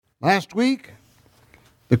Last week,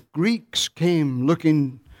 the Greeks came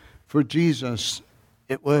looking for Jesus.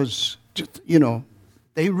 It was just,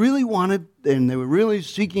 they really wanted, and they were really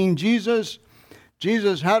seeking Jesus.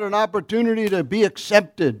 Jesus had an opportunity to be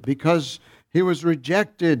accepted because he was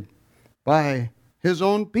rejected by his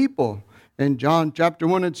own people. In John chapter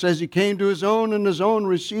 1, it says, he came to his own, and his own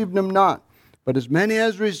received him not. But as many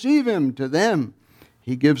as receive him, to them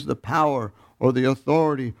he gives the power or the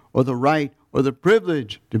authority or the right or the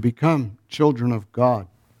privilege to become children of God.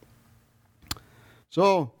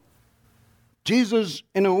 So, Jesus,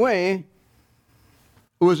 in a way,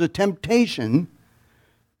 it was a temptation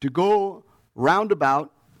to go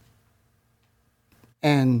roundabout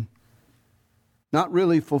and not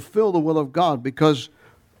really fulfill the will of God, because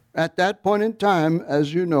at that point in time,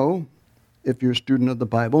 as you know, if you're a student of the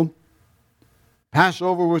Bible,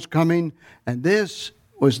 Passover was coming, and this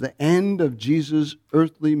was the end of Jesus'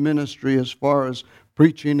 earthly ministry as far as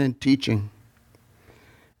preaching and teaching.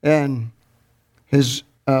 And his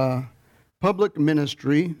public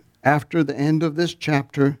ministry, after the end of this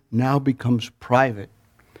chapter, now becomes private.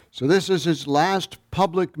 So this is his last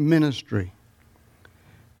public ministry.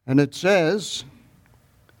 And it says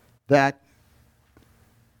that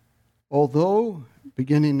although,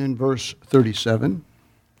 beginning in verse 37,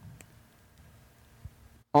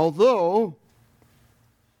 although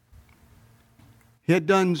he had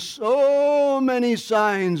done so many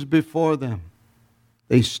signs before them,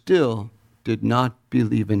 they still did not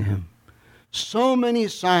believe in him. So many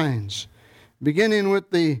signs, beginning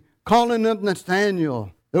with the calling of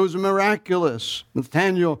Nathanael. That was miraculous.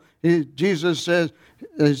 Nathanael, Jesus says,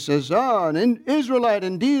 an Israelite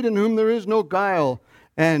indeed, in whom there is no guile.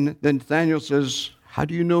 And then Nathanael says, how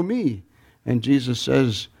do you know me? And Jesus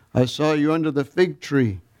says, I saw you under the fig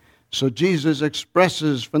tree. So Jesus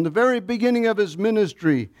expresses from the very beginning of his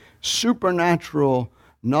ministry supernatural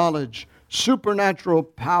knowledge, supernatural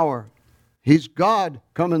power. He's God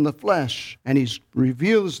come in the flesh, and he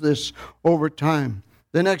reveals this over time.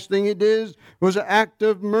 The next thing he did was an act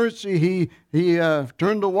of mercy. He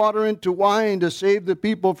turned the water into wine to save the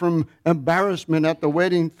people from embarrassment at the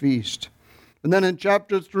wedding feast. And then in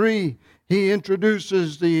chapter 3, he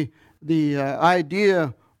introduces the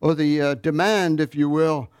idea, or the demand, if you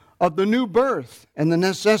will, of the new birth and the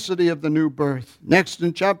necessity of the new birth. Next,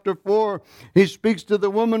 in chapter 4, he speaks to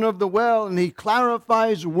the woman of the well, and he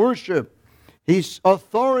clarifies worship. He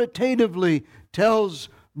authoritatively tells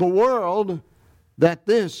the world that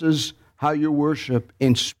this is how you worship,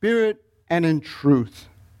 in spirit and in truth.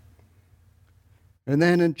 And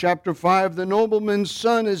then in chapter 5, the nobleman's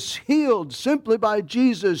son is healed simply by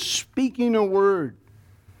Jesus speaking a word.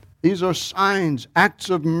 These are signs,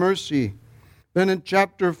 acts of mercy. Then in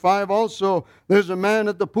chapter 5 also, there's a man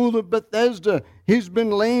at the pool of Bethesda. He's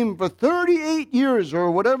been lame for 38 years,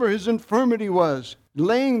 or whatever his infirmity was,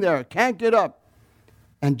 laying there, can't get up.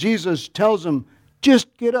 And Jesus tells him,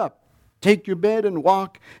 just get up. Take your bed and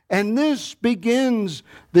walk. And this begins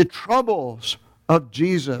the troubles of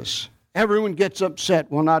Jesus. Everyone gets upset.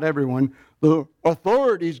 Well, not everyone. The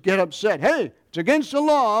authorities get upset. Hey, it's against the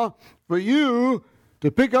law for you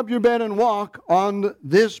to pick up your bed and walk on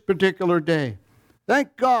this particular day.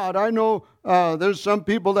 Thank God. I know there's some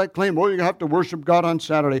people that claim, oh, you have to worship God on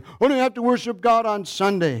Saturday. Oh, you have to worship God on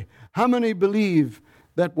Sunday. How many believe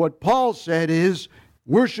that what Paul said is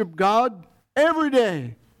worship God every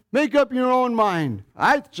day? Make up your own mind.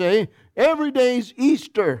 I'd say every day's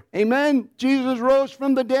Easter. Amen? Jesus rose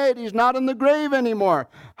from the dead. He's not in the grave anymore.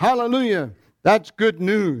 Hallelujah. That's good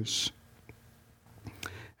news.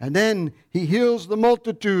 And then he heals the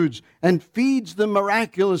multitudes and feeds them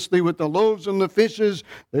miraculously with the loaves and the fishes.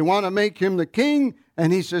 They want to make him the king.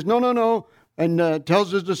 And he says, no. And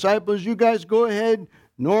tells his disciples, you guys go ahead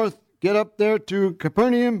north, get up there to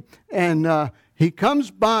Capernaum. And he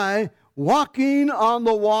comes by walking on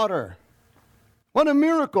the water. What a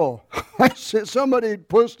miracle. Somebody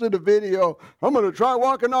posted a video. I'm going to try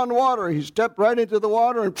walking on water. He stepped right into the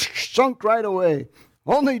water and sunk right away.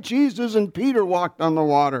 Only Jesus and Peter walked on the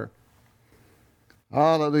water.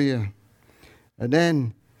 Hallelujah. And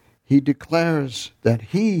then he declares that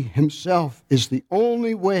he himself is the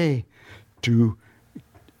only way to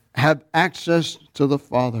have access to the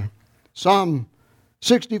Father. Psalm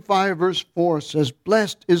 65 verse 4 says,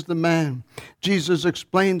 blessed is the man. Jesus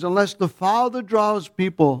explains, unless the Father draws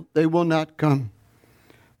people, they will not come.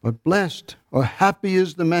 But blessed or happy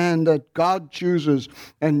is the man that God chooses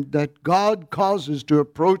and that God causes to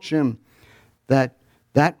approach him, that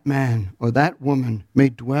that man or that woman may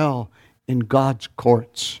dwell in God's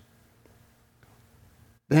courts.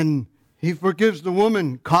 Then he forgives the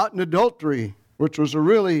woman caught in adultery, which was a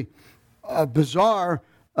really bizarre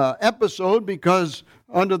episode because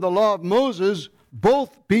under the law of Moses,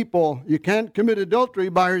 both people, you can't commit adultery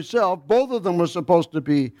by herself. Both of them were supposed to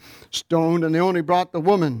be stoned, and they only brought the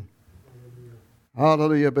woman.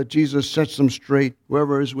 Hallelujah. But Jesus sets them straight.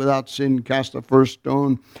 Whoever is without sin, cast the first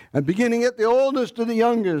stone. And beginning at the oldest to the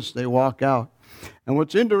youngest, they walk out. And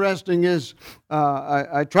what's interesting is,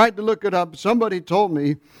 I tried to look it up. Somebody told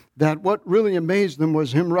me that what really amazed them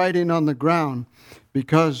was him writing on the ground,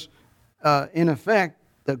 because in effect,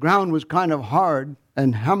 the ground was kind of hard.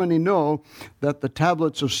 And how many know that the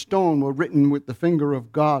tablets of stone were written with the finger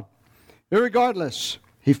of God? Irregardless,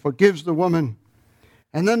 he forgives the woman.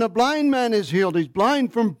 And then a blind man is healed. He's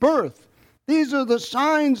blind from birth. These are the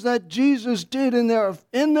signs that Jesus did in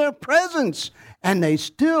their presence, and they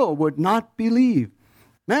still would not believe.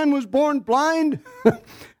 Man was born blind,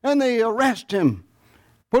 and they arrest him,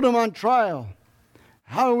 put him on trial.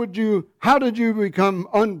 How did you become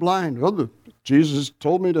unblind? Well, Jesus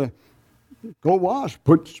told me to go wash,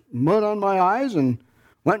 put mud on my eyes, and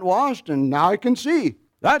went washed, and now I can see.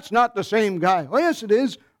 That's not the same guy. Oh, yes, it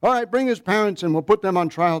is. All right, bring his parents and we'll put them on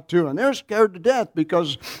trial too. And they're scared to death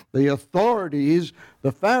because the authorities,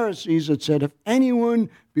 the Pharisees, had said if anyone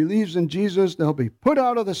believes in Jesus, they'll be put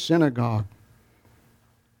out of the synagogue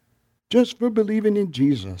just for believing in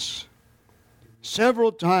Jesus.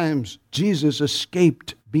 Several times Jesus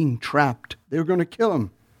escaped being trapped. They were going to kill him.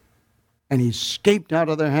 And he escaped out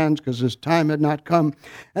of their hands because his time had not come.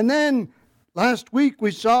 And then last week we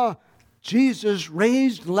saw Jesus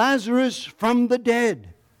raised Lazarus from the dead.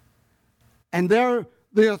 And the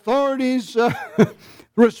authorities'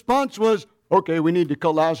 response was, okay, we need to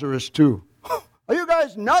kill Lazarus too. Are you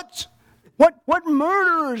guys nuts? What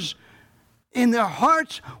murderers in their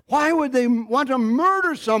hearts? Why would they want to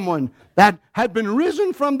murder someone that had been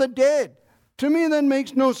risen from the dead? To me, that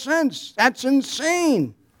makes no sense. That's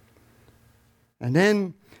insane. And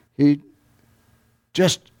then he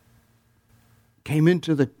just came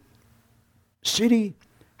into the city,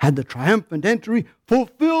 had the triumphant entry,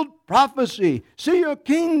 fulfilled prophecy. See, your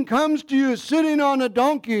king comes to you sitting on a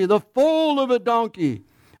donkey, the foal of a donkey.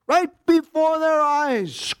 Right before their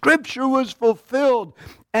eyes, Scripture was fulfilled,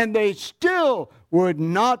 and they still would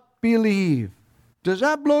not believe. Does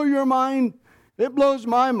that blow your mind? It blows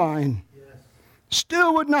my mind. Yes.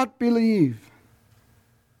 Still would not believe.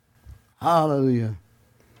 Hallelujah.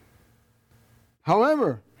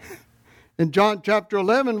 However, in John chapter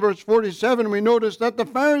 11, verse 47, we notice that the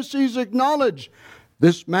Pharisees acknowledge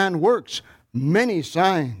this man works many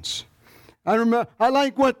signs. I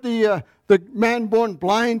like what the man born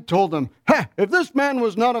blind told them. If this man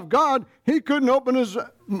was not of God, he couldn't open his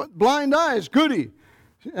blind eyes, could he?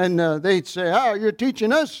 And they'd say, you're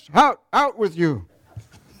teaching us? Out with you.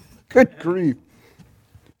 Good grief.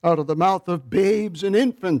 Out of the mouth of babes and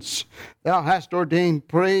infants, thou hast ordained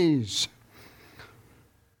praise.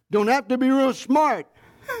 Don't have to be real smart.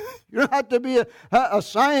 You don't have to be a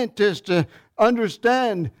scientist to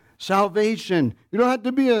understand salvation. You don't have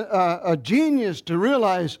to be a genius to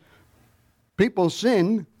realize people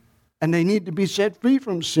sin and they need to be set free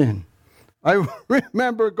from sin. I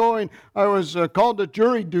remember I was called to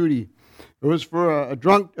jury duty. It was for a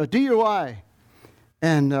DUI.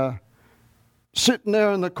 And sitting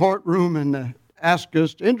there in the courtroom and asked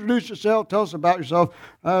us to introduce yourself, tell us about yourself.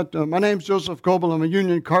 My name's Joseph Coble. I'm a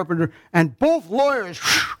union carpenter. And both lawyers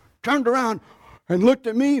turned around and looked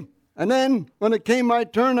at me. And then when it came my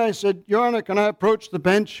turn, I said, Your Honor, can I approach the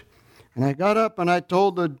bench? And I got up and I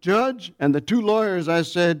told the judge and the two lawyers, I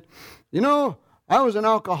said, I was an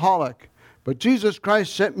alcoholic, but Jesus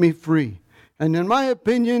Christ set me free. And in my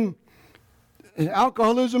opinion,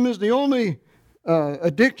 alcoholism is the only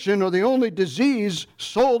addiction or the only disease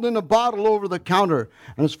sold in a bottle over the counter.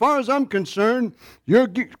 And as far as I'm concerned,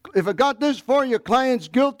 if I got this far, your client's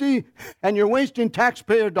guilty and you're wasting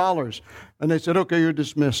taxpayer dollars. And they said, okay, you're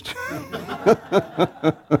dismissed.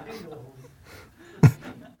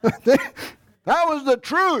 That was the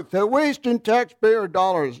truth. They're wasting taxpayer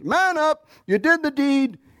dollars. Man up, you did the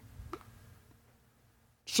deed,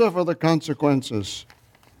 suffer the consequences.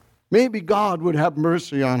 Maybe God would have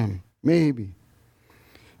mercy on him. Maybe.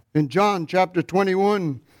 In John chapter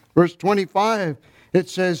 21, verse 25, it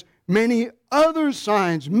says, many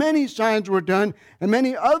signs were done, and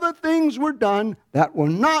many other things were done that were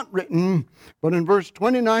not written. But in verse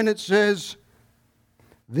 29 it says,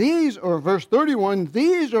 verse 31,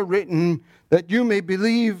 these are written that you may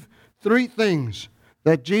believe three things: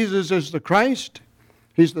 that Jesus is the Christ,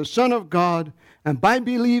 He's the Son of God, and by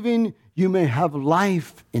believing you may have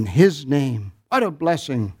life in His name. What a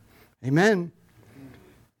blessing. Amen.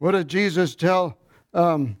 What did Jesus tell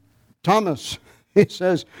Thomas? He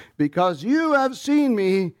says, because you have seen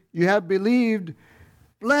me, you have believed.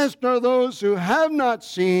 Blessed are those who have not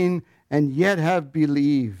seen and yet have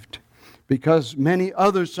believed. Because many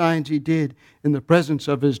other signs he did in the presence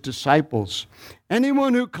of his disciples.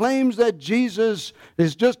 Anyone who claims that Jesus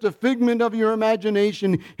is just a figment of your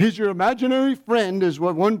imagination, he's your imaginary friend, is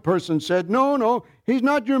what one person said. No, he's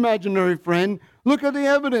not your imaginary friend. Look at the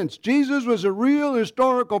evidence. Jesus was a real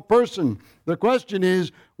historical person. The question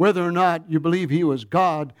is whether or not you believe he was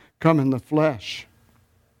God come in the flesh.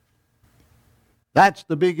 That's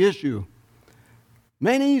the big issue.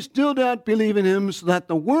 Many still don't believe in him, so that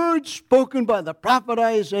the words spoken by the prophet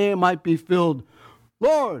Isaiah might be filled.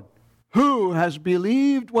 Lord, who has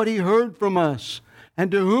believed what he heard from us? And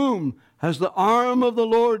to whom has the arm of the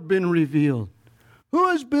Lord been revealed? Who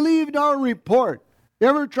has believed our report? You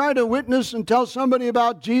ever try to witness and tell somebody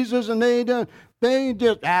about Jesus and they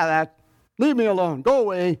just, leave me alone, go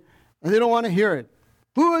away, and they don't want to hear it.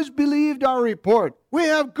 Who has believed our report? We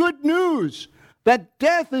have good news. That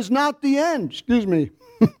death is not the end. Excuse me.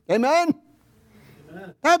 Amen?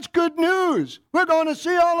 Amen? That's good news. We're going to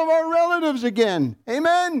see all of our relatives again.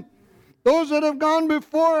 Amen? Those that have gone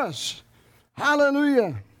before us.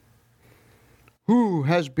 Hallelujah. Who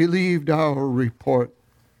has believed our report?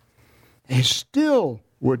 They still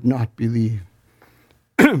would not believe.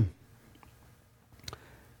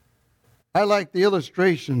 I like the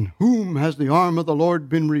illustration. Whom has the arm of the Lord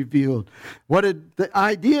been revealed? The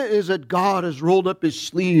idea is that God has rolled up his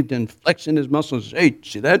sleeve and flexing his muscles. Hey,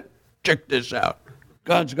 see that? Check this out.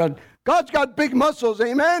 God's got big muscles.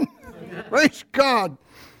 Amen? Praise God.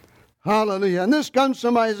 Hallelujah. And this comes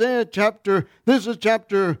from Isaiah chapter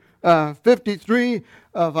 53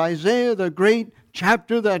 of Isaiah, the great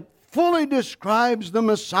chapter that fully describes the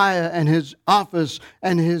Messiah and his office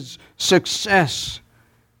and his success.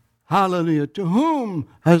 Hallelujah. To whom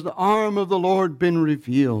has the arm of the Lord been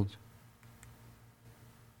revealed?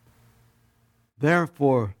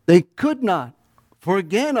 Therefore, they could not. For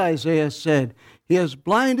again Isaiah said, he has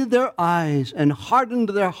blinded their eyes and hardened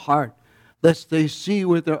their heart, lest they see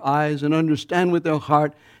with their eyes and understand with their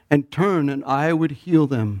heart and turn, and I would heal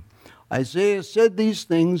them. Isaiah said these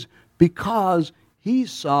things because he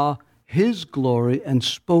saw his glory and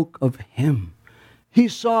spoke of him. He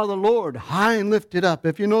saw the Lord high and lifted up.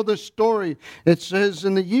 If you know the story, it says,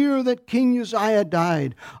 in the year that King Uzziah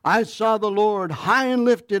died, I saw the Lord high and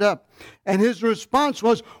lifted up. And his response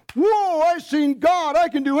was, whoa, I've seen God. I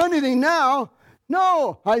can do anything now.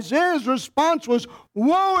 No, Isaiah's response was,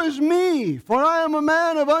 woe is me, for I am a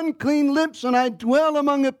man of unclean lips, and I dwell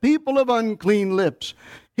among a people of unclean lips.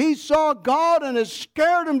 He saw God and it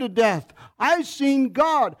scared him to death. I've seen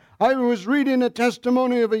God. I was reading a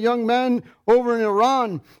testimony of a young man over in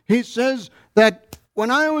Iran. He says that when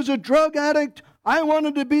I was a drug addict, I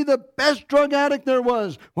wanted to be the best drug addict there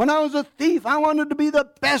was. When I was a thief, I wanted to be the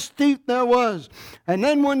best thief there was. And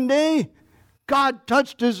then one day, God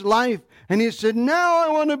touched his life, and he said, now I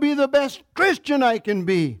want to be the best Christian I can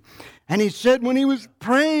be. And he said when he was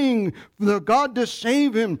praying for God to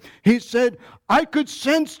save him, he said, I could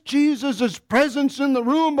sense Jesus' presence in the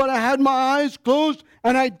room, but I had my eyes closed,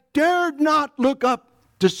 and I dared not look up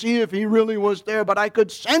to see if he really was there, but I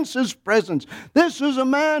could sense his presence. This is a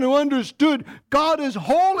man who understood God is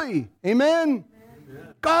holy. Amen?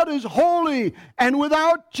 Amen. God is holy, and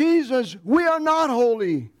without Jesus, we are not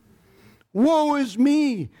holy. Woe is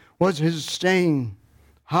me, was his saying.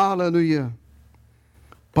 Hallelujah.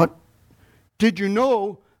 But did you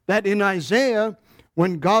know that in Isaiah,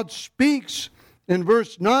 when God speaks in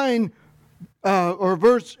verse 9, or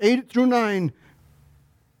verse 8 through 9,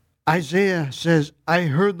 Isaiah says, I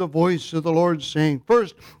heard the voice of the Lord saying,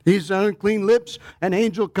 first, he's unclean lips. An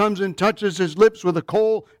angel comes and touches his lips with a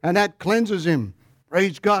coal, and that cleanses him.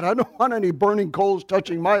 Praise God. I don't want any burning coals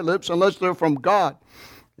touching my lips unless they're from God.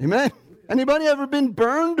 Amen. Anybody ever been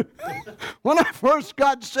burned? When I first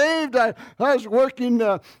got saved, I was working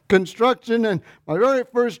construction, and my very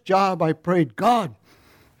first job, I prayed, God,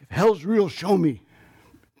 if hell's real, show me.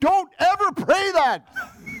 Don't ever pray that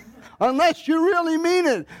unless you really mean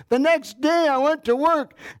it. The next day, I went to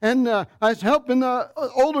work, and I was helping the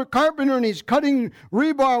older carpenter, and he's cutting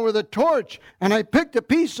rebar with a torch, and I picked a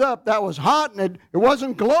piece up that was hot, and it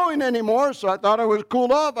wasn't glowing anymore, so I thought it was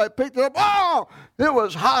cooled off. I picked it up. Oh, it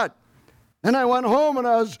was hot. Then I went home and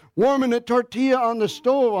I was warming a tortilla on the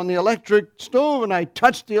stove, on the electric stove, and I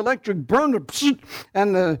touched the electric burner,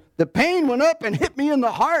 and the pain went up and hit me in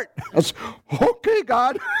the heart. I said, okay,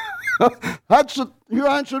 God, you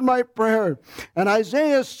answered my prayer. And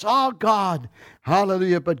Isaiah saw God.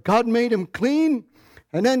 Hallelujah. But God made him clean.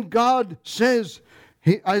 And then God says,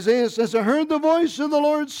 Isaiah says, I heard the voice of the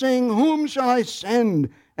Lord saying, whom shall I send,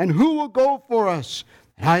 and who will go for us?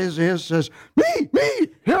 And Isaiah says, me,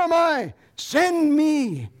 here am I, send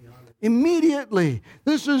me. Immediately.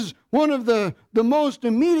 This is one of the most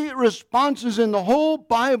immediate responses in the whole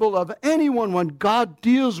Bible of anyone when God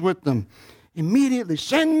deals with them. Immediately,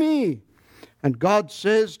 send me. And God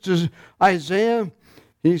says to Isaiah,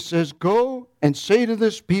 he says, go and say to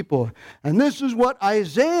this people. And this is what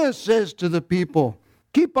Isaiah says to the people.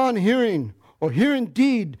 Keep on hearing, or hear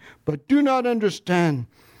indeed, but do not understand.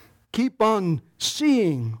 Keep on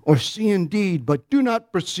seeing, or see indeed, but do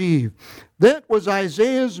not perceive. That was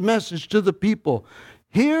Isaiah's message to the people.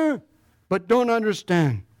 Hear, but don't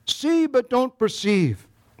understand. See, but don't perceive.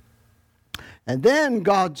 And then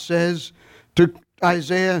God says to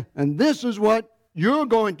Isaiah, and this is what you're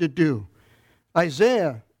going to do.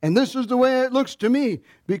 Isaiah, and this is the way it looks to me,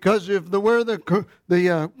 because if where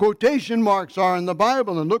the quotation marks are in the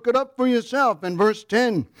Bible, and look it up for yourself in verse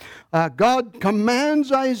 10, God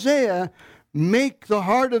commands Isaiah, make the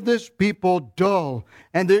heart of this people dull,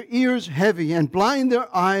 and their ears heavy, and blind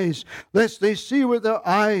their eyes, lest they see with their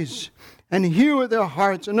eyes, and hear with their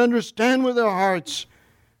hearts, and understand with their hearts,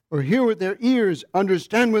 or hear with their ears,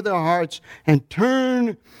 understand with their hearts, and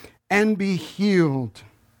turn and be healed.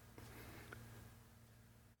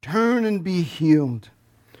 Turn and be healed.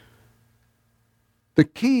 The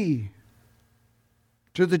key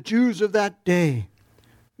to the Jews of that day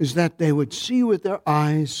is that they would see with their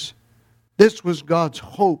eyes. This was God's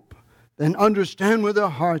hope. Then understand with their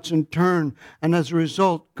hearts and turn. And as a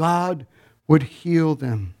result, God would heal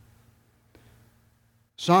them.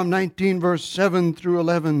 Psalm 19 verse 7 through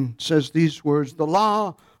 11 says these words, the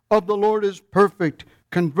law of the Lord is perfect,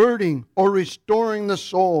 converting or restoring the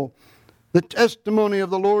soul. The testimony of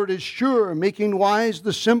the Lord is sure, making wise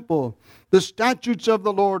the simple. The statutes of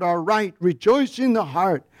the Lord are right, rejoicing the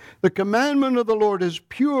heart. The commandment of the Lord is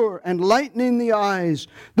pure, enlightening the eyes.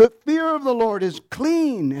 The fear of the Lord is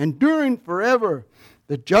clean, enduring forever.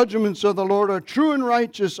 The judgments of the Lord are true and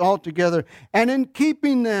righteous altogether, and in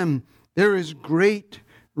keeping them there is great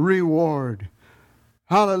reward.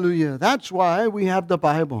 Hallelujah. That's why we have the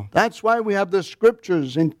Bible. That's why we have the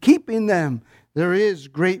Scriptures. In keeping them, there is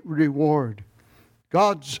great reward.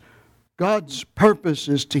 God's purpose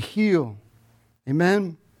is to heal.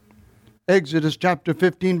 Amen. Exodus chapter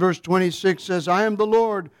 15 verse 26 says, I am the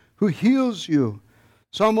Lord who heals you.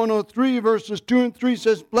 Psalm 103 verses 2 and 3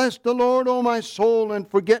 says, bless the Lord, O my soul, and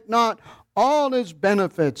forget not all His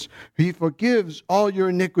benefits. He forgives all your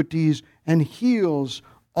iniquities and heals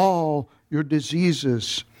all your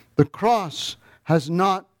diseases. The cross has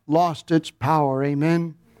not lost its power.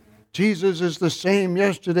 Amen. Jesus is the same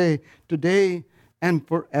yesterday, today, and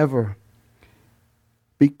forever.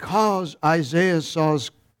 Because Isaiah saw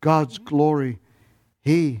God's glory,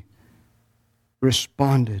 he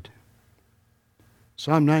responded.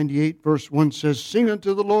 Psalm 98 verse 1 says, sing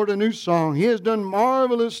unto the Lord a new song. He has done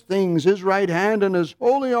marvelous things. His right hand and His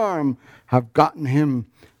holy arm have gotten Him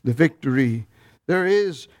the victory. There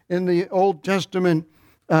is in the Old Testament,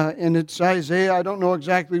 and it's Isaiah, I don't know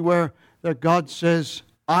exactly where, that God says,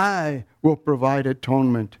 I will provide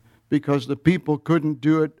atonement, because the people couldn't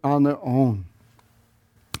do it on their own.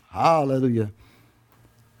 Hallelujah.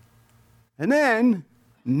 And then,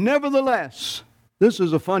 nevertheless, this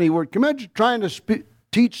is a funny word. Can you imagine trying to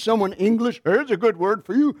teach someone English? Here's a good word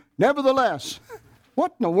for you. Nevertheless.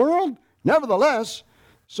 What in the world? Nevertheless.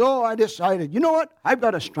 So I decided, you know what? I've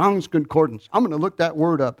got a Strong's Concordance. I'm going to look that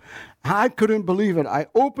word up. I couldn't believe it. I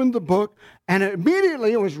opened the book, and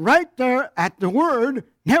immediately it was right there at the word,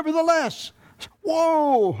 nevertheless.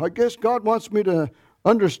 Whoa, I guess God wants me to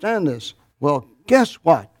understand this. Well, guess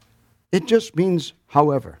what? It just means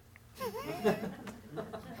however.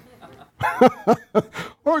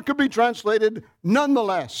 Or it could be translated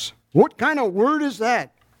nonetheless. What kind of word is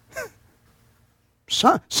that?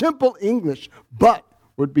 Simple English, but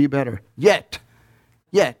would be better. Yet,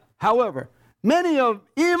 however, many of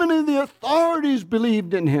even the authorities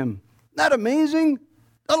believed in Him. Isn't that amazing?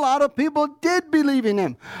 A lot of people did believe in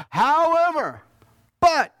Him. However,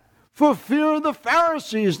 but for fear of the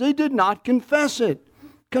Pharisees, they did not confess it.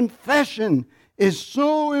 Confession is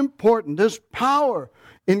so important. There's power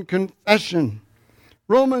in confession.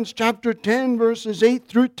 Romans chapter 10, verses 8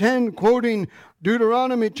 through 10, quoting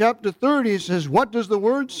Deuteronomy chapter 30, says, what does the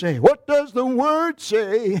Word say? What does the Word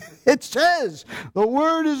say? It says, the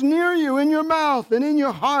Word is near you, in your mouth and in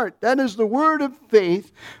your heart. That is the word of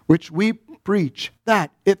faith which we preach.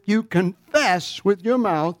 That if you confess with your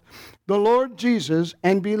mouth the Lord Jesus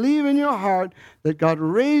and believe in your heart that God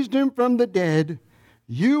raised Him from the dead,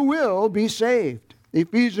 you will be saved.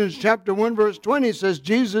 Ephesians chapter 1 verse 20 says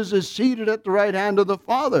Jesus is seated at the right hand of the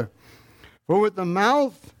Father. For with the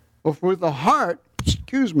mouth, or with the heart,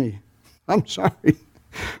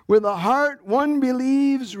 with the heart one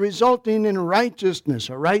believes, resulting in righteousness,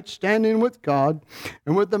 a right standing with God,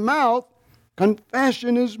 and with the mouth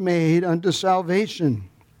confession is made unto salvation.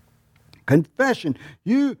 Confession.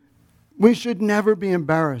 We should never be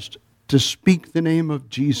embarrassed to speak the name of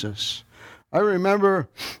Jesus. I remember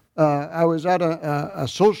I was at a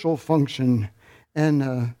social function,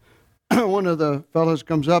 and one of the fellows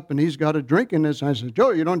comes up and he's got a drink in his hand. I said, "Joe,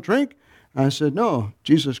 you don't drink?" I said, "No,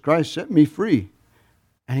 Jesus Christ set me free."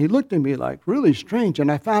 And he looked at me like really strange.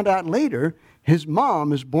 And I found out later his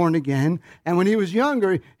mom is born again. And when he was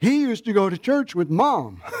younger, he used to go to church with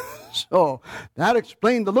Mom. So that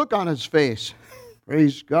explained the look on his face.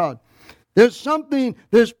 Praise God.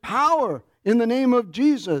 There's power in the name of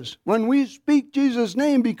Jesus. When we speak Jesus'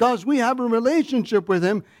 name because we have a relationship with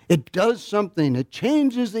Him, it does something. It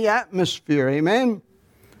changes the atmosphere. Amen?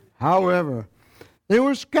 However, they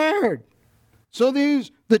were scared. So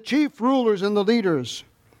the chief rulers and the leaders,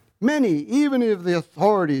 many, even of the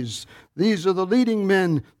authorities, these are the leading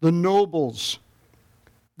men, the nobles,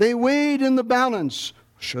 they weighed in the balance.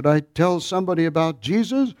 Should I tell somebody about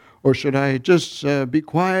Jesus, or should I just be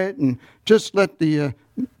quiet and just let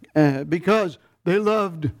because they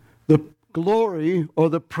loved the glory or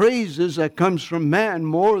the praises that comes from man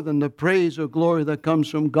more than the praise or glory that comes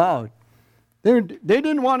from God. They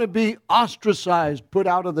didn't want to be ostracized, put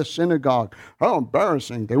out of the synagogue. How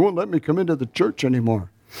embarrassing. They won't let me come into the church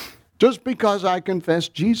anymore. Just because I confess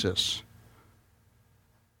Jesus.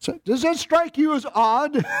 So, does that strike you as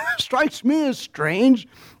odd? Strikes me as strange.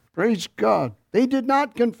 Praise God. They did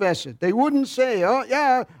not confess it. They wouldn't say, "Oh,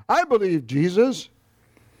 yeah, I believe Jesus."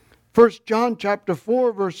 1 John chapter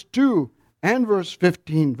 4, verse 2 and verse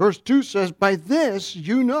 15. Verse 2 says, "By this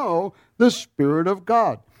you know the Spirit of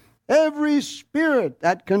God. Every spirit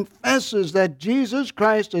that confesses that Jesus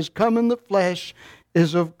Christ has come in the flesh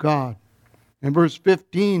is of God." And verse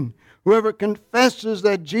 15, "Whoever confesses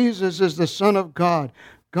that Jesus is the Son of God,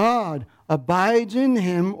 God abides in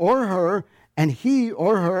him or her, and he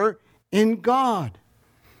or her in God."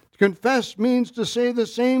 To confess means to say the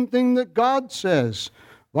same thing that God says.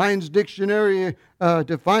 Vine's dictionary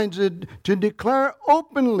defines it to declare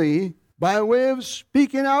openly by way of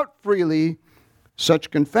speaking out freely,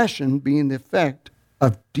 such confession being the effect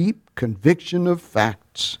of deep conviction of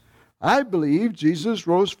facts. I believe Jesus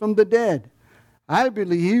rose from the dead. I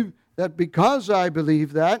believe that because I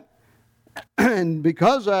believe that, and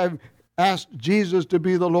because I've asked Jesus to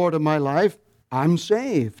be the Lord of my life, I'm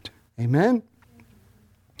saved. Amen?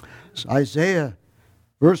 It's Isaiah,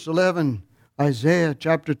 verse 11. Isaiah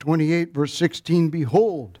chapter 28, verse 16.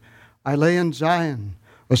 "Behold, I lay in Zion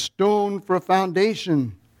a stone for a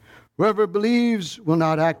foundation. Whoever believes will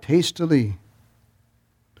not act hastily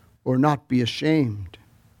or not be ashamed."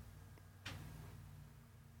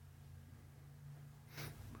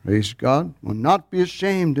 Praise God. Will not be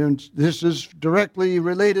ashamed. And this is directly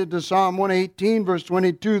related to Psalm 118, verse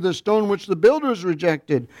 22. "The stone which the builders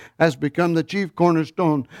rejected has become the chief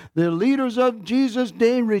cornerstone." The leaders of Jesus'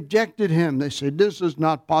 day rejected him. They said, "This is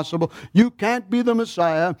not possible. You can't be the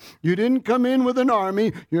Messiah. You didn't come in with an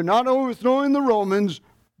army. You're not overthrowing the Romans.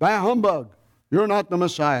 By humbug. You're not the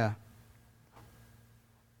Messiah."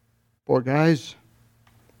 Poor guys.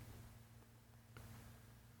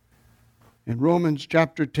 In Romans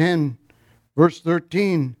chapter 10, verse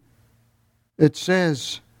 13, it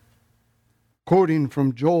says, quoting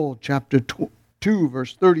from Joel chapter 2,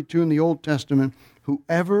 verse 32 in the Old Testament,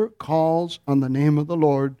 "Whoever calls on the name of the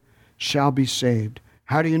Lord shall be saved."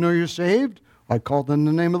 How do you know you're saved? I called on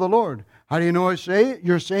the name of the Lord. How do you know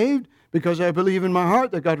you're saved? Because I believe in my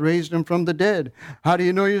heart that God raised him from the dead. How do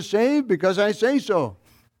you know you're saved? Because I say so.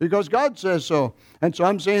 Because God says so. And so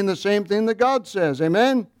I'm saying the same thing that God says.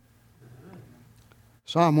 Amen?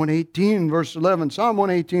 Psalm 118, verse 11. Psalm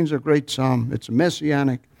 118 is a great psalm. It's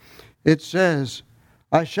messianic. It says,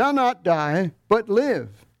 "I shall not die, but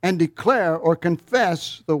live, and declare or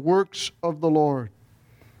confess the works of the Lord."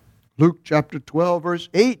 Luke chapter 12, verse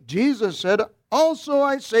 8, Jesus said, "Also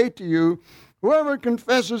I say to you, whoever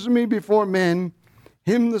confesses me before men,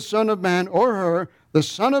 him the Son of Man, or her, the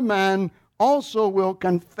Son of Man, also will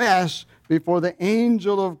confess before the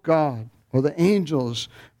angel of God." Or the angels.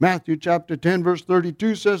 Matthew chapter 10, verse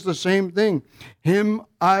 32 says the same thing. "Him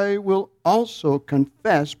I will also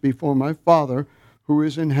confess before my Father who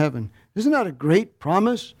is in heaven." Isn't that a great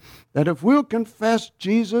promise? That if we'll confess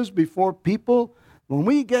Jesus before people, when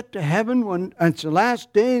we get to heaven, when it's the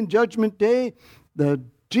last day and judgment day,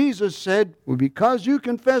 Jesus said, "Well, because you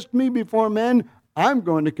confessed me before men, I'm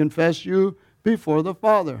going to confess you before the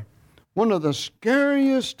Father. One of the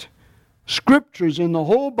scariest scriptures in the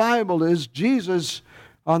whole Bible is Jesus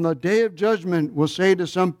on the day of judgment will say to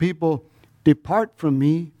some people, "Depart from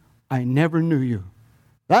me, I never knew you."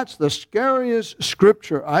 That's the scariest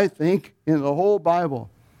scripture, I think, in the whole Bible.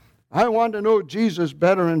 I want to know Jesus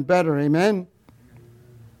better and better. Amen?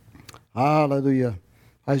 Hallelujah.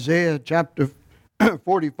 Isaiah chapter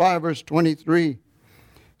 45, verse 23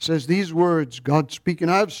 says these words, God speaking,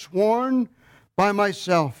 "I've sworn by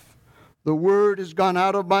myself, the word has gone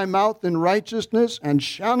out of my mouth in righteousness and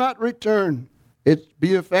shall not return. It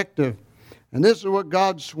be effective." And this is what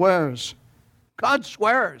God swears. God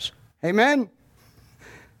swears. Amen?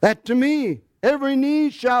 That to me every knee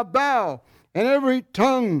shall bow and every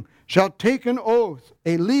tongue shall take an oath,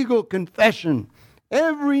 a legal confession.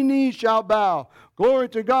 Every knee shall bow. Glory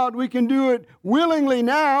to God, we can do it willingly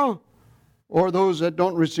now. Or those that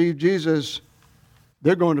don't receive Jesus,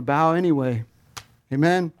 they're going to bow anyway.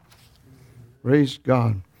 Amen? Praise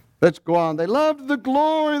God. Let's go on. They loved the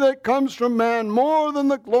glory that comes from man more than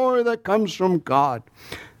the glory that comes from God.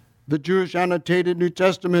 The Jewish annotated New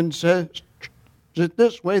Testament says it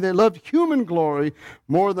this way: they loved human glory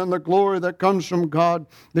more than the glory that comes from God.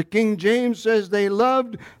 The King James says they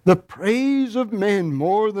loved the praise of men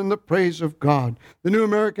more than the praise of God. The New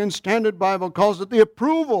American Standard Bible calls it the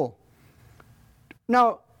approval.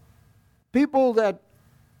 Now, people that,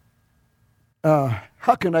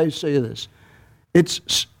 how can I say this?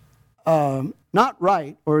 It's not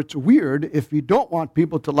right, or it's weird if you don't want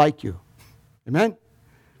people to like you. Amen?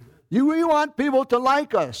 We want people to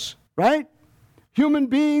like us, right? Human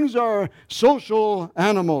beings are social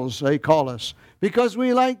animals, they call us, because we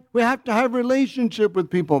have to have relationship with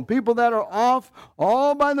people. People that are off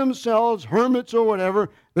all by themselves, hermits or whatever,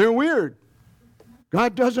 they're weird.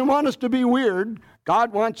 God doesn't want us to be weird.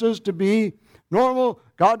 God wants us to be normal.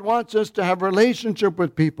 God wants us to have relationship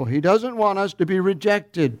with people. He doesn't want us to be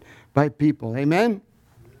rejected by people. Amen?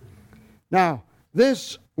 Now,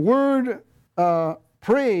 this word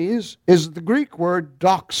praise is the Greek word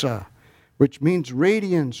doxa, which means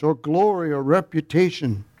radiance or glory or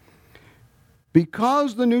reputation.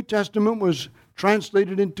 Because the New Testament was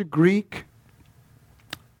translated into Greek,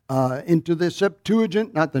 into the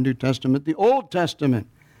Septuagint, not the New Testament, the Old Testament.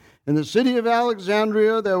 In the city of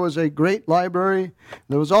Alexandria, there was a great library.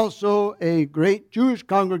 There was also a great Jewish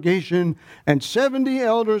congregation, and 70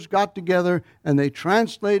 elders got together, and they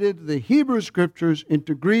translated the Hebrew Scriptures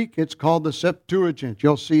into Greek. It's called the Septuagint.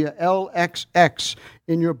 You'll see a LXX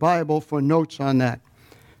in your Bible for notes on that.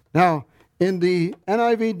 Now, in the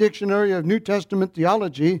NIV Dictionary of New Testament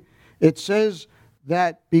Theology, it says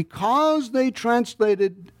that because they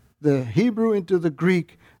translated the Hebrew into the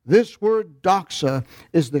Greek, this word doxa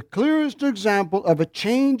is the clearest example of a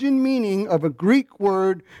change in meaning of a Greek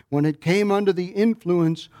word when it came under the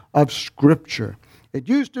influence of Scripture. It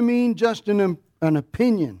used to mean just an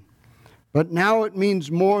opinion, but now it means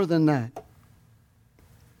more than that.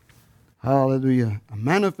 Hallelujah. A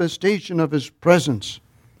manifestation of His presence.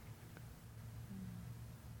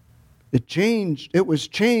 It changed. It was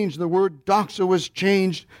changed. The word doxa was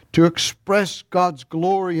changed to express God's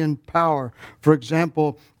glory and power. For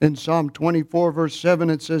example, in Psalm 24, verse 7,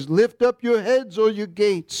 it says, "Lift up your heads, O you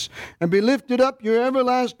gates, and be lifted up your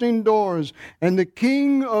everlasting doors, and the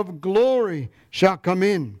King of glory shall come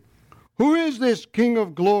in." Who is this King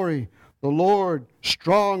of glory? The Lord,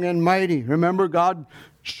 strong and mighty. Remember, God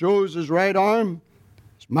shows His right arm,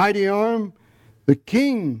 His mighty arm. The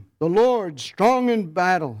King, the Lord, strong in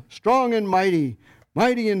battle, strong and mighty,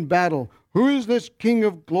 mighty in battle. Who is this King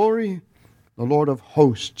of glory? The Lord of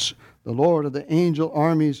hosts, the Lord of the angel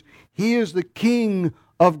armies. He is the King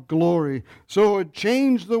of glory. So it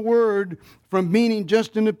changed the word from meaning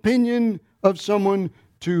just an opinion of someone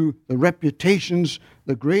to the reputations,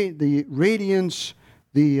 the radiance,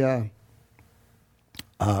 the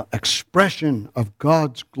expression of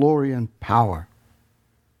God's glory and power.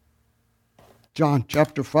 John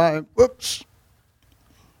chapter 5,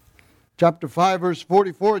 chapter 5, verse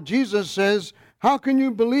 44, Jesus says, "How can you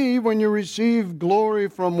believe when you receive glory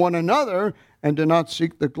from one another and do not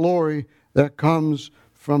seek the glory that comes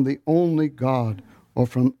from the only God," or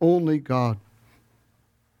from only God?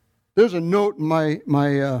 There's a note in my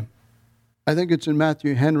I think it's in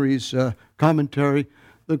Matthew Henry's commentary.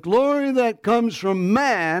 The glory that comes from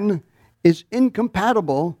man is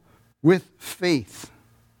incompatible with faith.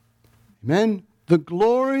 Amen? The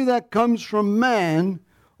glory that comes from man,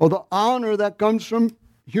 or the honor that comes from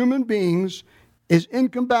human beings, is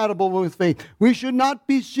incompatible with faith. We should not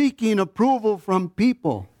be seeking approval from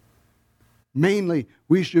people. Mainly,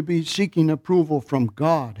 we should be seeking approval from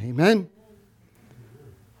God. Amen?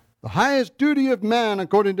 The highest duty of man,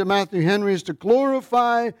 according to Matthew Henry, is to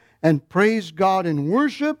glorify and praise God in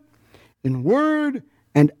worship, in word,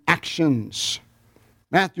 and actions.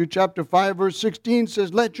 Matthew chapter 5, verse 16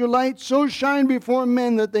 says, "Let your light so shine before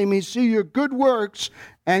men that they may see your good works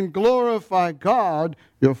and glorify God,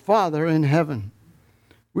 your Father in heaven."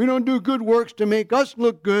 We don't do good works to make us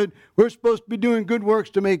look good. We're supposed to be doing good works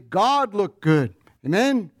to make God look good.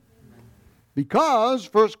 Amen? Because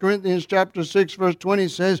 1 Corinthians chapter 6, verse 20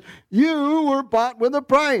 says, "You were bought with a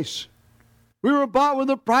price." We were bought with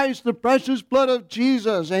a price, the precious blood of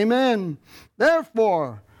Jesus. Amen.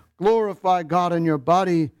 Therefore, glorify God in your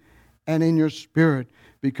body and in your spirit,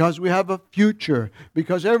 because we have a future,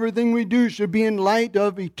 because everything we do should be in light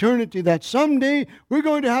of eternity, that someday we're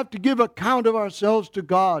going to have to give account of ourselves to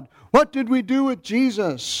God. What did we do with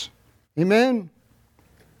Jesus? Amen.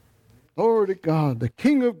 Glory to God, the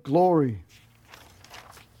King of glory.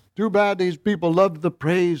 Too bad these people love the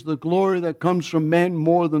praise, the glory that comes from men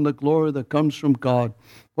more than the glory that comes from God.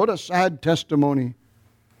 What a sad testimony.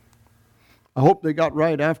 I hope they got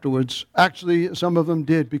right afterwards. Actually, some of them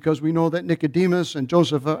did, because we know that Nicodemus and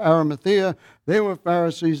Joseph of Arimathea, they were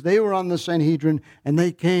Pharisees, they were on the Sanhedrin, and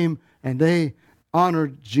they came and they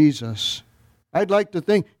honored Jesus. I'd like to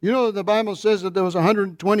think, the Bible says that there was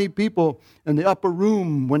 120 people in the upper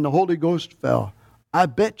room when the Holy Ghost fell. I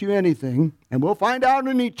bet you anything, and we'll find out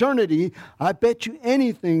in eternity, I bet you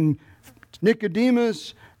anything,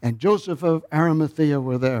 Nicodemus and Joseph of Arimathea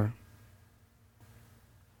were there.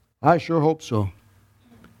 I sure hope so.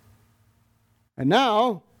 And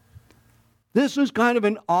now, this is kind of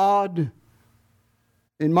an odd,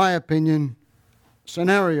 in my opinion,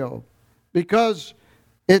 scenario, because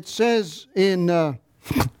it says in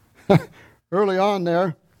early on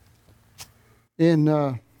there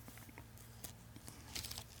in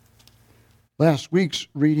last week's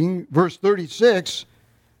reading, verse 36,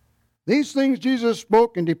 "These things Jesus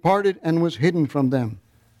spoke and departed and was hidden from them."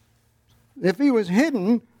 If he was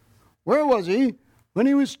hidden, where was he when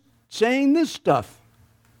he was saying this stuff?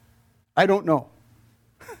 I don't know.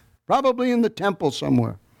 Probably in the temple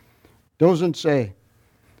somewhere. Doesn't say.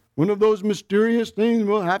 One of those mysterious things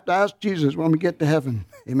we'll have to ask Jesus when we get to heaven.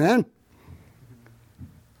 Amen?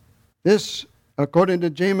 This, according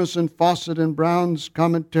to Jameson, Fawcett, and Brown's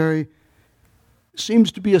commentary,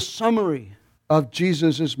 seems to be a summary of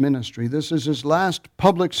Jesus' ministry. This is his last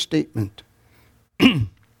public statement.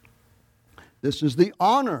 This is the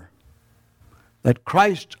honor that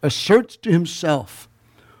Christ asserts to himself.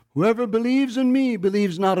 "Whoever believes in me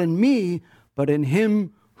believes not in me, but in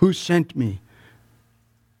him who sent me."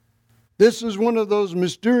 This is one of those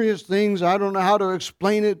mysterious things. I don't know how to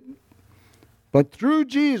explain it. But through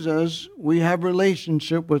Jesus, we have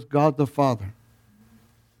relationship with God the Father.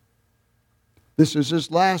 This is his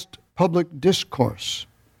last public discourse.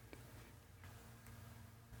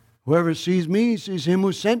 "Whoever sees me sees him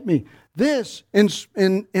who sent me." This,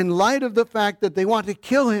 in light of the fact that they want to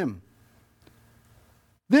kill him.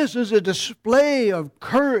 This is a display of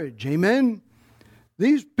courage. Amen?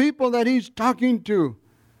 These people that he's talking to,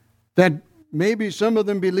 that maybe some of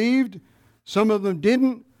them believed, some of them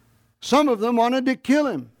didn't, some of them wanted to kill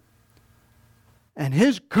him. And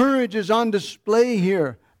his courage is on display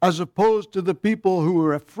here, as opposed to the people who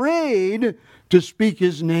were afraid to speak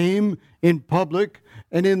his name in public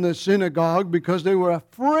and in the synagogue because they were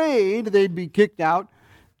afraid they'd be kicked out.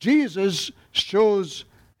 Jesus shows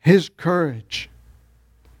his courage.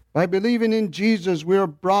 By believing in Jesus, we are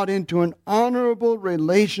brought into an honorable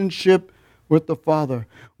relationship with the Father.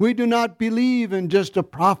 We do not believe in just a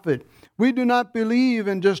prophet. We do not believe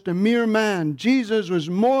in just a mere man. Jesus was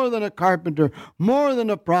more than a carpenter, more than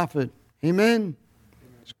a prophet. Amen?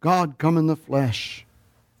 It's God come in the flesh.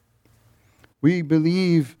 We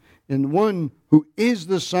believe in one who is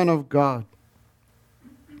the Son of God.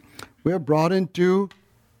 We are brought into,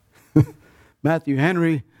 Matthew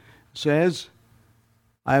Henry says,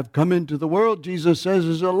 "I have come into the world," Jesus says,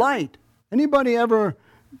 "as a light." Anybody ever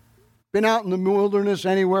been out in the wilderness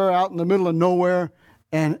anywhere, out in the middle of nowhere,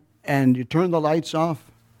 and you turn the lights off?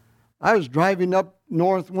 I was driving up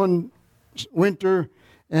north one winter,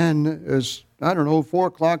 and it was, 4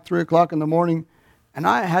 o'clock, 3 o'clock in the morning, and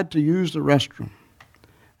I had to use the restroom.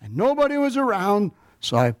 And nobody was around,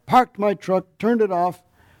 so I parked my truck, turned it off.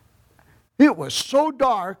 It was so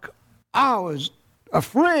dark, I was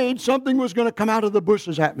afraid something was going to come out of the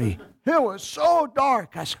bushes at me. It was so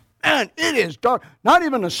dark. I said, "Man, it is dark." Not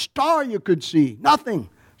even a star you could see. Nothing.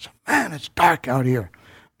 I said, "Man, it's dark out here."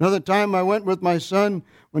 Another time I went with my son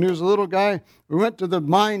when he was a little guy. We went to the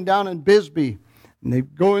mine down in Bisbee. And they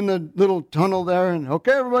go in the little tunnel there and,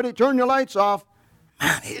 "Okay, everybody, turn your lights off."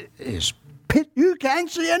 Man, it is You can't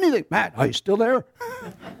see anything. Matt, are you still there?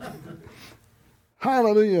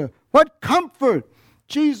 Hallelujah. What comfort.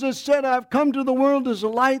 Jesus said, I've come to the world as a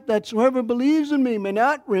light, that whoever believes in me may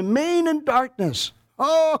not remain in darkness.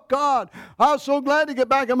 Oh, God, I was so glad to get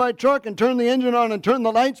back in my truck and turn the engine on and turn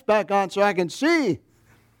the lights back on so I can see.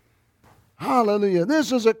 Hallelujah.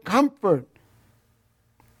 This is a comfort.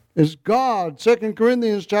 It's God. 2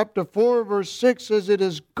 Corinthians chapter 4, verse 6 says, it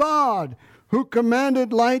is God who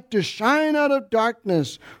commanded light to shine out of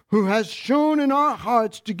darkness, who has shone in our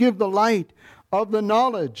hearts to give the light of the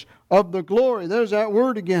knowledge of the glory. There's that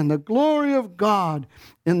word again, the glory of God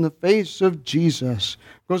in the face of Jesus.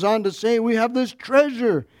 Goes on to say we have this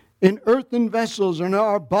treasure in earthen vessels in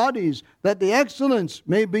our bodies, that the excellence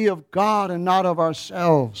may be of God and not of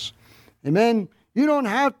ourselves. Amen. You don't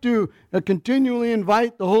have to continually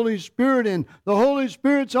invite the Holy Spirit in. The Holy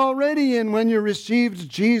Spirit's already in when you received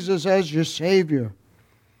Jesus as your Savior.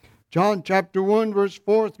 John chapter 1 verse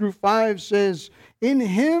 4 through 5 says, in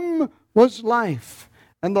Him was life,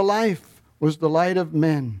 and the life was the light of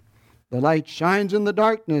men. The light shines in the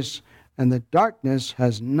darkness, and the darkness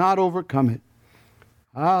has not overcome it.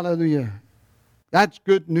 Hallelujah. That's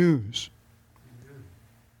good news.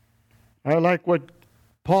 I like what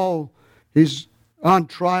Paul, he's on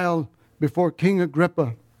trial before King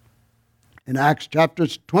Agrippa. In Acts chapter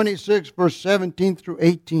 26, verse 17 through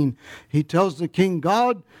 18, he tells the king,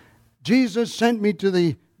 Jesus sent me to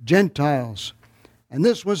the Gentiles. And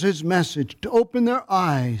this was his message, to open their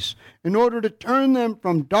eyes in order to turn them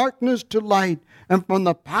from darkness to light and from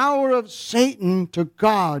the power of Satan to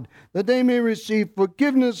God, that they may receive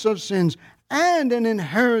forgiveness of sins and an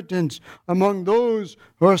inheritance among those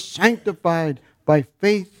who are sanctified by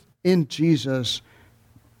faith in Jesus.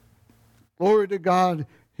 Glory to God.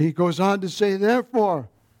 He goes on to say, therefore,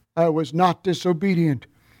 I was not disobedient.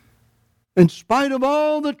 In spite of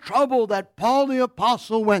all the trouble that Paul the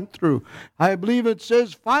Apostle went through, I believe it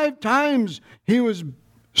says 5 times he was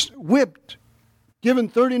whipped, given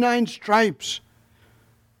 39 stripes.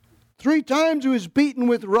 3 times he was beaten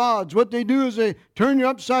with rods. What they do is they turn you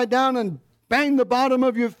upside down and bang the bottom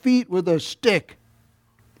of your feet with a stick.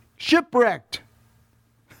 Shipwrecked.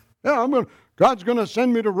 Yeah, God's going to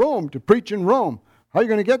send me to Rome to preach in Rome. How are you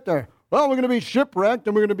going to get there? Well, we're going to be shipwrecked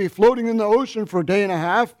and we're going to be floating in the ocean for a day and a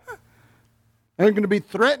half. And we're going to be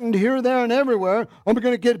threatened here, there, and everywhere. And we're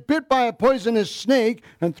going to get bit by a poisonous snake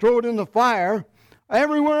and throw it in the fire.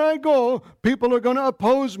 Everywhere I go, people are going to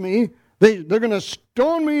oppose me. They're going to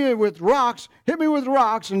stone me with rocks, hit me with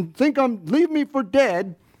rocks, and leave me for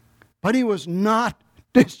dead. But he was not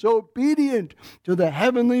disobedient to the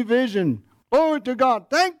heavenly vision. Glory to God.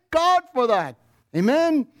 Thank God for that.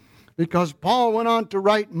 Amen? Because Paul went on to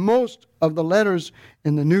write most of the letters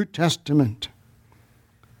in the New Testament.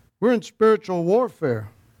 We're in spiritual warfare.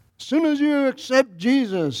 As soon as you accept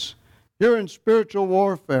Jesus, you're in spiritual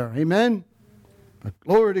warfare. Amen? But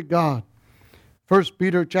glory to God. 1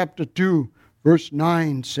 Peter chapter 2, verse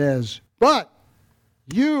 9 says, but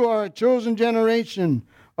you are a chosen generation,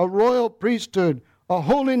 a royal priesthood, a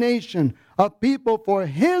holy nation, a people for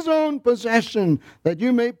His own possession, that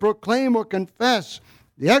you may proclaim or confess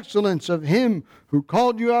the excellence of Him who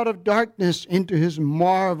called you out of darkness into His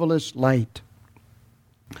marvelous light.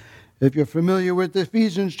 If you're familiar with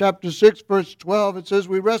Ephesians chapter 6, verse 12, it says,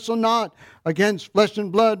 we wrestle not against flesh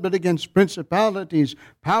and blood, but against principalities,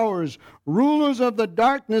 powers, rulers of the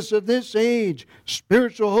darkness of this age,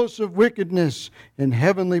 spiritual hosts of wickedness in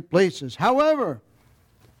heavenly places. However,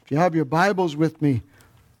 if you have your Bibles with me,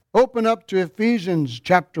 open up to Ephesians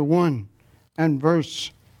chapter 1 and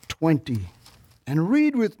verse 20 and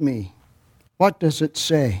read with me. What does it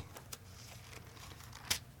say?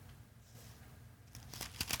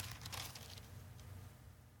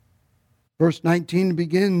 Verse 19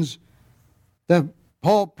 begins that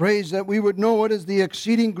Paul prays that we would know what is the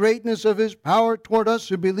exceeding greatness of His power toward us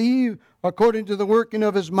who believe, according to the working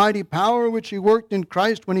of His mighty power, which He worked in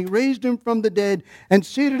Christ when He raised Him from the dead and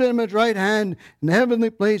seated Him at His right hand in the heavenly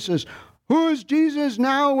places. Who is Jesus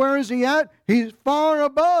now? Where is He at? He's far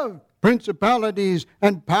above principalities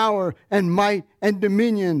and power and might and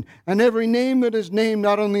dominion and every name that is named,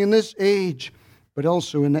 not only in this age, but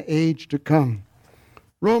also in the age to come.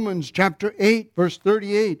 Romans chapter 8, verse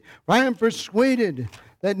 38. For I am persuaded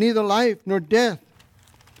that neither life nor death,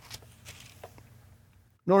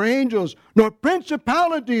 nor angels, nor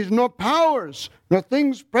principalities, nor powers, nor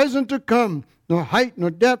things present to come, nor height,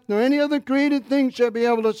 nor depth, nor any other created thing shall be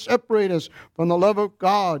able to separate us from the love of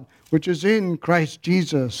God, which is in Christ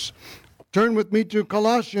Jesus. Turn with me to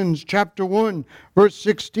Colossians chapter 1, verse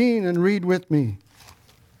 16, and read with me.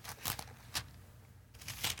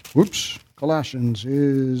 Colossians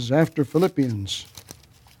is after Philippians.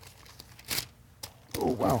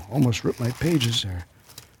 Oh, wow, almost ripped my pages there.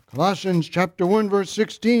 Colossians chapter 1, verse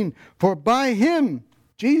 16. For by him,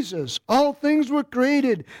 Jesus, all things were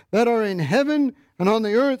created that are in heaven and on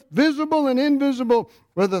the earth, visible and invisible,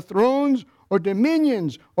 whether thrones or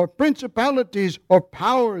dominions or principalities or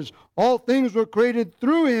powers. All things were created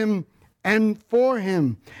through him and for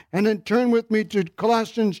him. And then turn with me to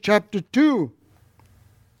Colossians chapter 2.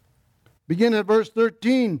 Begin at verse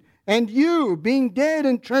 13. And you, being dead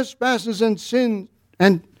in trespasses and sins,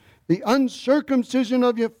 and the uncircumcision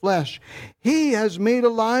of your flesh, he has made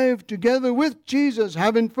alive together with Jesus,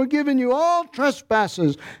 having forgiven you all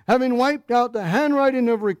trespasses, having wiped out the handwriting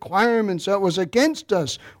of requirements that was against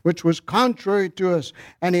us, which was contrary to us.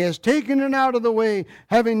 And he has taken it out of the way,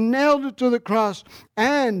 having nailed it to the cross,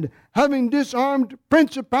 and having disarmed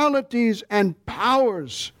principalities and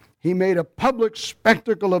powers, he made a public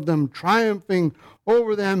spectacle of them, triumphing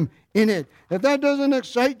over them in it. If that doesn't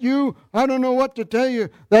excite you, I don't know what to tell you.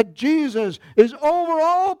 That Jesus is over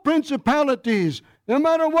all principalities, no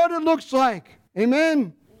matter what it looks like.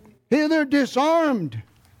 Amen? Here they're disarmed.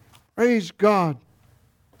 Praise God.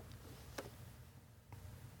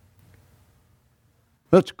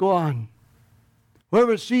 Let's go on.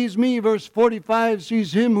 Whoever sees me, verse 45,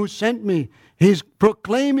 sees him who sent me. He's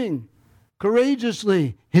proclaiming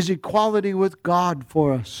courageously his equality with God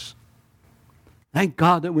for us. Thank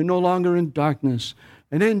God that we're no longer in darkness.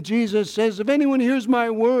 And then Jesus says, if anyone hears my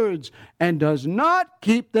words and does not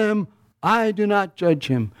keep them, I do not judge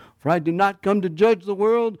him. For I did not come to judge the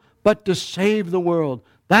world, but to save the world.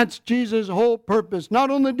 That's Jesus' whole purpose. Not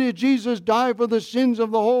only did Jesus die for the sins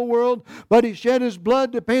of the whole world, but he shed his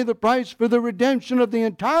blood to pay the price for the redemption of the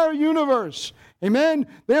entire universe. Amen?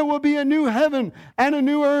 There will be a new heaven and a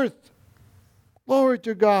new earth. Glory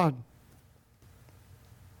to God.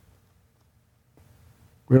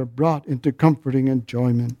 We are brought into comforting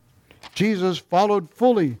enjoyment. Jesus followed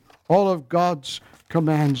fully all of God's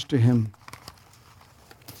commands to him.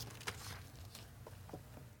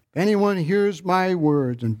 If anyone hears my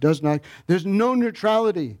words and does not, there's no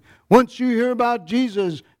neutrality. Once you hear about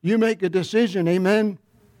Jesus, you make a decision. Amen?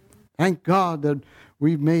 Thank God that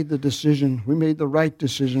we've made the decision. We made the right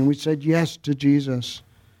decision. We said yes to Jesus.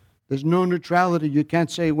 There's no neutrality. You can't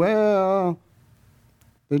say, well,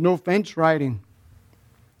 there's no fence riding.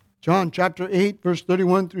 John chapter 8, verse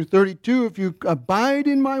 31 through 32, if you abide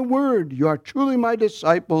in my word, you are truly my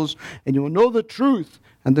disciples, and you will know the truth,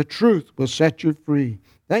 and the truth will set you free.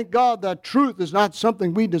 Thank God that truth is not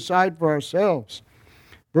something we decide for ourselves.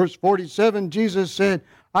 Verse 47, Jesus said,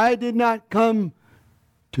 I did not come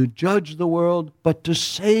to judge the world, but to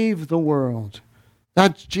save the world.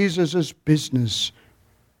 That's Jesus' business,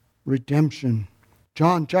 redemption.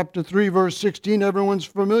 John chapter 3, verse 16, everyone's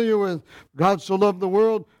familiar with. God so loved the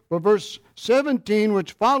world. But verse 17,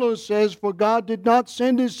 which follows, says, for God did not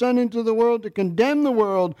send his Son into the world to condemn the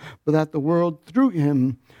world, but that the world through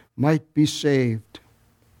him might be saved.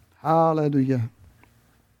 Hallelujah.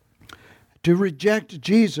 To reject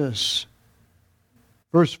Jesus.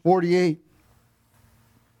 Verse 48.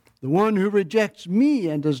 The one who rejects me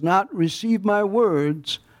and does not receive my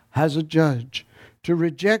words has a judge. To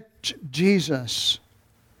reject Jesus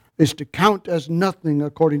is to count as nothing,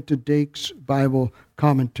 according to Dake's Bible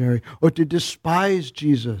commentary, or to despise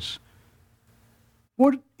Jesus.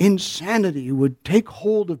 What insanity would take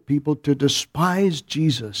hold of people to despise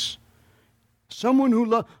Jesus? Someone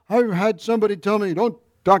who I had somebody tell me, don't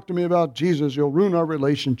talk to me about Jesus, you'll ruin our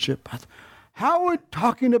relationship. How would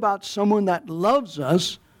talking about someone that loves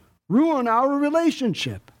us ruin our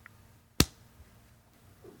relationship?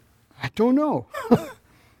 I don't know.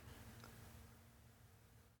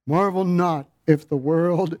 Marvel not if the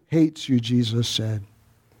world hates you, Jesus said.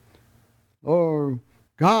 Or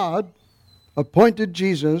God appointed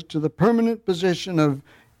Jesus to the permanent position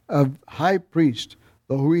of high priest.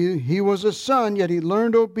 Though he was a son, yet he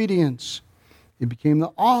learned obedience. He became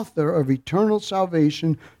the author of eternal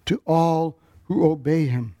salvation to all who obey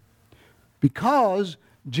him. Because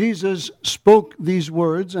Jesus spoke these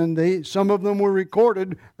words, and some of them were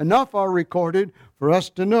recorded, enough are recorded for us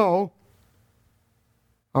to know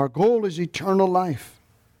our goal is eternal life.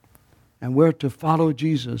 And we're to follow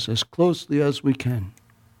Jesus as closely as we can.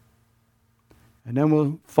 And then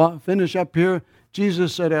we'll finish up here.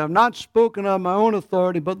 Jesus said, I have not spoken of my own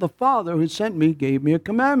authority, but the Father who sent me gave me a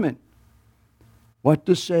commandment. What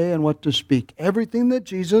to say and what to speak. Everything that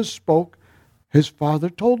Jesus spoke, his Father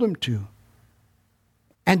told him to.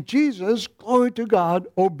 And Jesus, glory to God,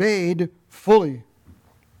 obeyed fully.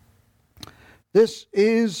 This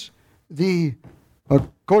is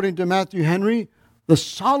according to Matthew Henry, the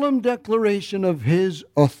solemn declaration of his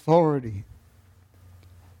authority.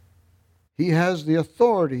 He has the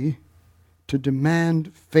authority to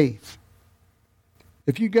demand faith.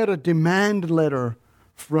 If you get a demand letter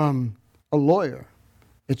from a lawyer,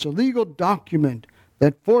 it's a legal document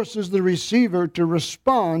that forces the receiver to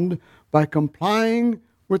respond by complying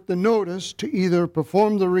with the notice to either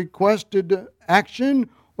perform the requested action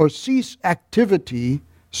or cease activity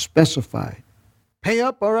specified. Pay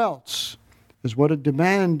up or else is what a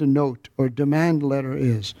demand note or demand letter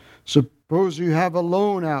is. Suppose you have a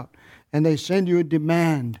loan out and they send you a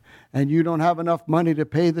demand and you don't have enough money to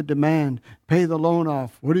pay the demand, pay the loan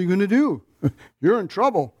off. What are you going to do? You're in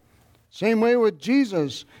trouble. Same way with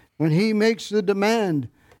Jesus. When he makes the demand,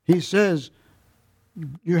 he says,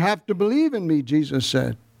 you have to believe in me, Jesus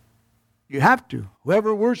said. You have to.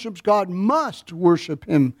 Whoever worships God must worship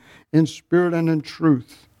him in spirit and in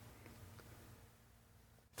truth.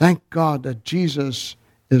 Thank God that Jesus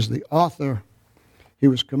is the author. He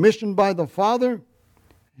was commissioned by the Father, and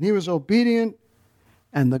he was obedient,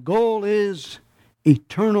 and the goal is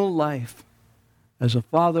eternal life. As the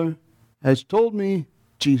Father has told me,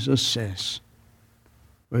 Jesus says.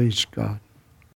 Praise God.